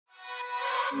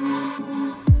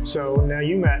So now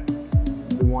you met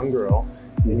the one girl,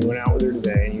 and you went out with her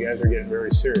today, and you guys are getting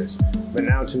very serious. But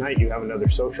now tonight you have another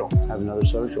social. Have another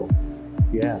social.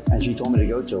 Yeah, and she told me to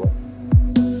go to it.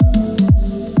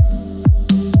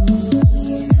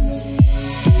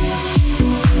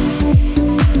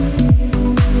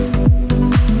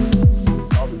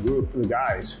 All the group, the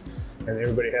guys, and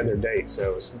everybody had their date,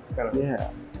 so it was kind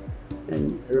of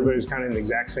And everybody was kind of in the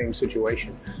exact same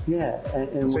situation. Yeah,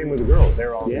 and same with the girls. They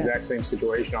were all in the Yeah. exact same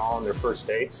situation, all on their first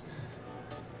dates.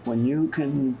 when you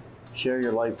can share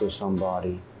your life with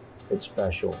somebody, it's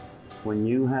special. When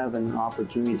you have an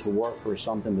opportunity to work for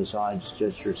something besides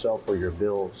just yourself or your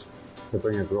bills, to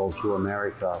bring a girl to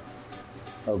America,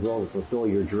 a girl to fulfill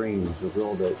your dreams, a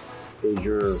girl that is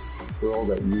your girl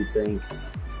that you think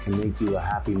can make you a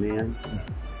happy man,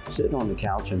 sitting on the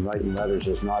couch and writing letters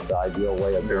is not the ideal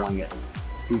way of doing it.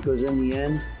 Because in the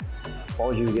end,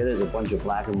 all you get is a bunch of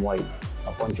black and white,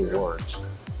 a bunch of words.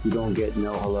 You don't get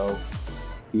no hello,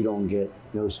 you don't get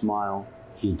no smile,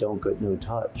 you don't get no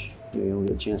touch. You don't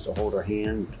get a chance to hold her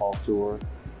hand, talk to her.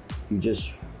 You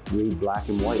just read black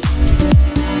and white.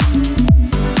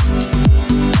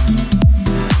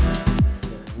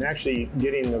 And actually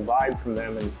getting the vibe from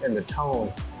them and the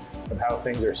tone of how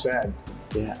things are said.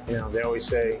 Yeah. You know, they always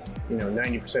say,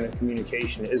 90% of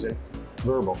communication isn't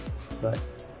verbal. Right.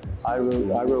 I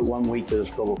wrote 1 week to this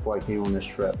girl before I came on this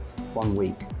trip. 1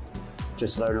 week.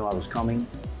 Just to let her know I was coming,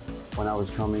 when I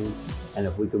was coming, and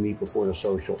if we could meet before the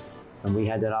social. And we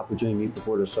had that opportunity to meet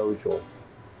before the social,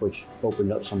 which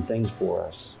opened up some things for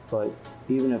us. But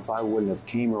even if I wouldn't have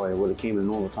came early, I would have came at a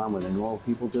normal time when the normal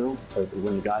people do. But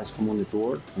when the guys come on the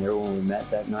tour, and everyone we met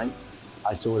that night,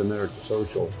 I still would have met her at the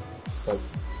social. But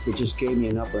it just gave me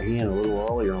an upper hand a little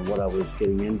earlier on what I was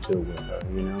getting into with her,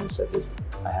 So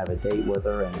I have a date with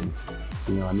her, and,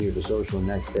 I meet her at the social the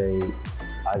next day.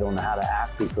 I don't know how to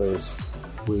act because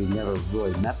we never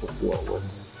really met before.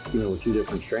 We're two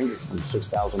different strangers from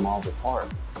 6,000 miles apart.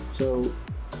 So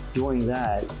doing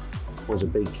that was a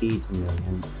big key to me.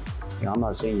 And I'm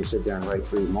not saying you sit there and write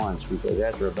 3 months, because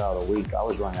after about a week, I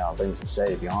was running out of things to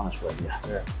say, to be honest with you.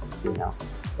 Yeah.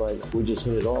 But we just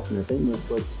hit it off. And the thing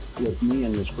with me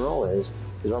and this girl is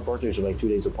our birthdays are like 2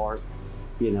 days apart.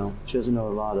 She doesn't know a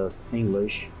lot of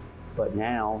English, but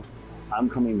now I'm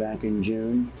coming back in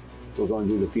June. We're going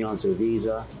to do the fiance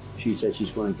visa. She said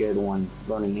she's going to get on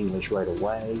learning English right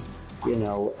away,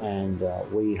 and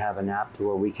we have an app to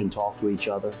where we can talk to each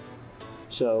other.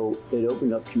 So it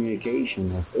opened up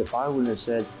communication. If I would have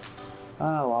said,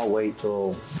 oh, I'll wait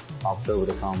till October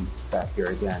to come back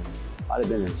here again, I'd have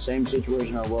been in the same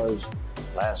situation I was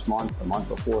last month, the month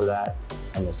before that,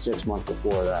 and the 6 months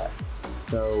before that.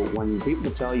 So when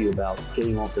people tell you about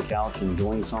getting off the couch and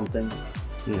doing something,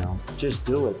 just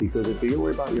do it. Because if you're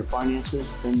worried about your finances,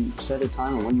 then set a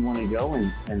time on when you want to go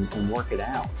and work it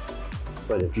out.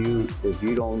 But if you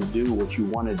don't do what you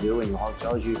want to do and your heart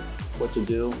tells you what to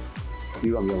do,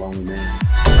 you're going to be a lonely man.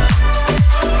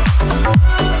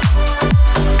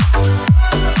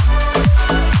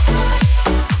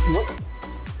 What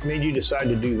made you decide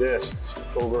to do this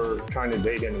over trying to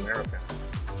date in America?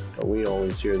 But we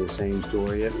always hear the same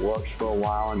story. It works for a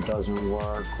while and doesn't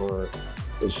work, or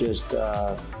it's just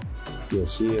you'll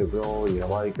see a girl, you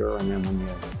like her, and then when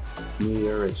you meet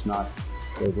her, it's not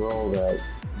the girl that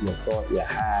you thought you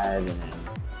had. And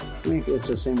I mean, it's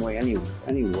the same way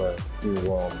anywhere in the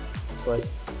world. But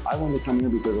I wanted to come here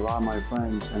because a lot of my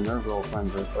friends and their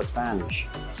girlfriends are Spanish,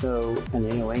 and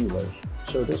they know English.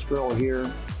 So this girl here,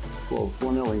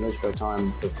 we'll know English by the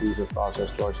time the visa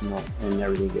process starts and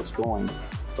everything gets going.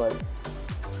 But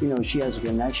she has a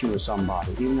connection with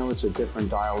somebody, even though it's a different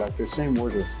dialect. The same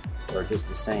words are just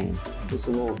the same, just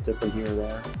a little different here or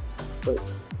there. But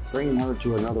bringing her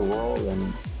to another world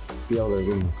and be able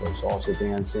to go salsa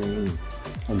dancing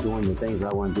and doing the things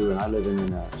I want to do, and I live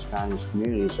in a Spanish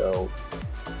community, so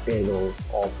it'll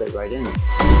all fit right in.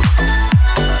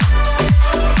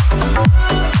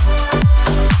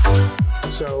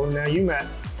 So now you met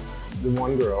the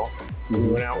one girl, and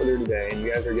you went out with her today, and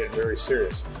you guys are getting very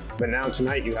serious. But now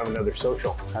tonight you have another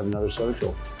social. Have another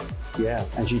social. Yeah,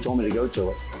 and she told me to go to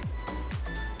it.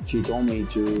 She told me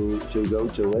to go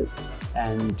to it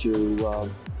and to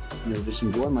just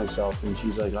enjoy myself. And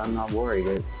she's like, I'm not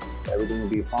worried. Everything will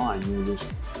be fine. Just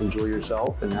enjoy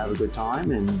yourself and have a good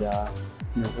time, and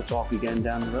we'll talk again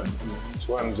down the road.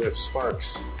 So what happens if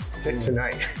sparks hit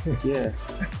tonight? Yeah,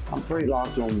 I'm pretty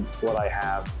locked on what I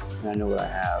have, and I know what I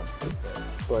have.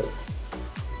 But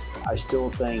I still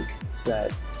think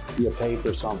that you pay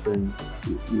for something,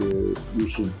 you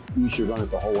should run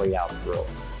it the whole way out through.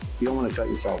 You don't want to cut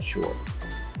yourself short.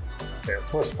 Yeah.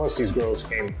 Plus these girls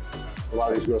came A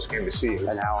lot of these girls came to see you.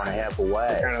 an hour and a half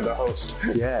away. Kind of the host.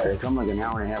 Yeah, they come like an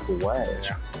hour and a half away.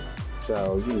 Yeah.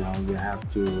 So, you know, you have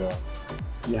to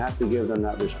give them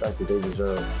that respect that they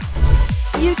deserve.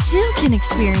 You too can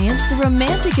experience the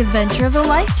romantic adventure of a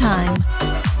lifetime.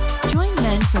 Join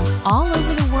men from all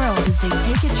over the world as they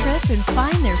take a trip and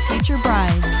find their future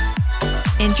brides.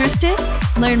 Interested?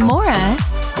 Learn more at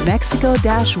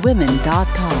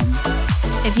Mexico-women.com.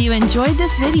 If you enjoyed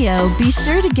this video, be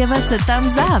sure to give us a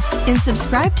thumbs up and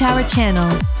subscribe to our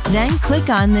channel. Then click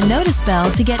on the notice bell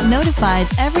to get notified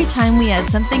every time we add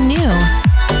something new.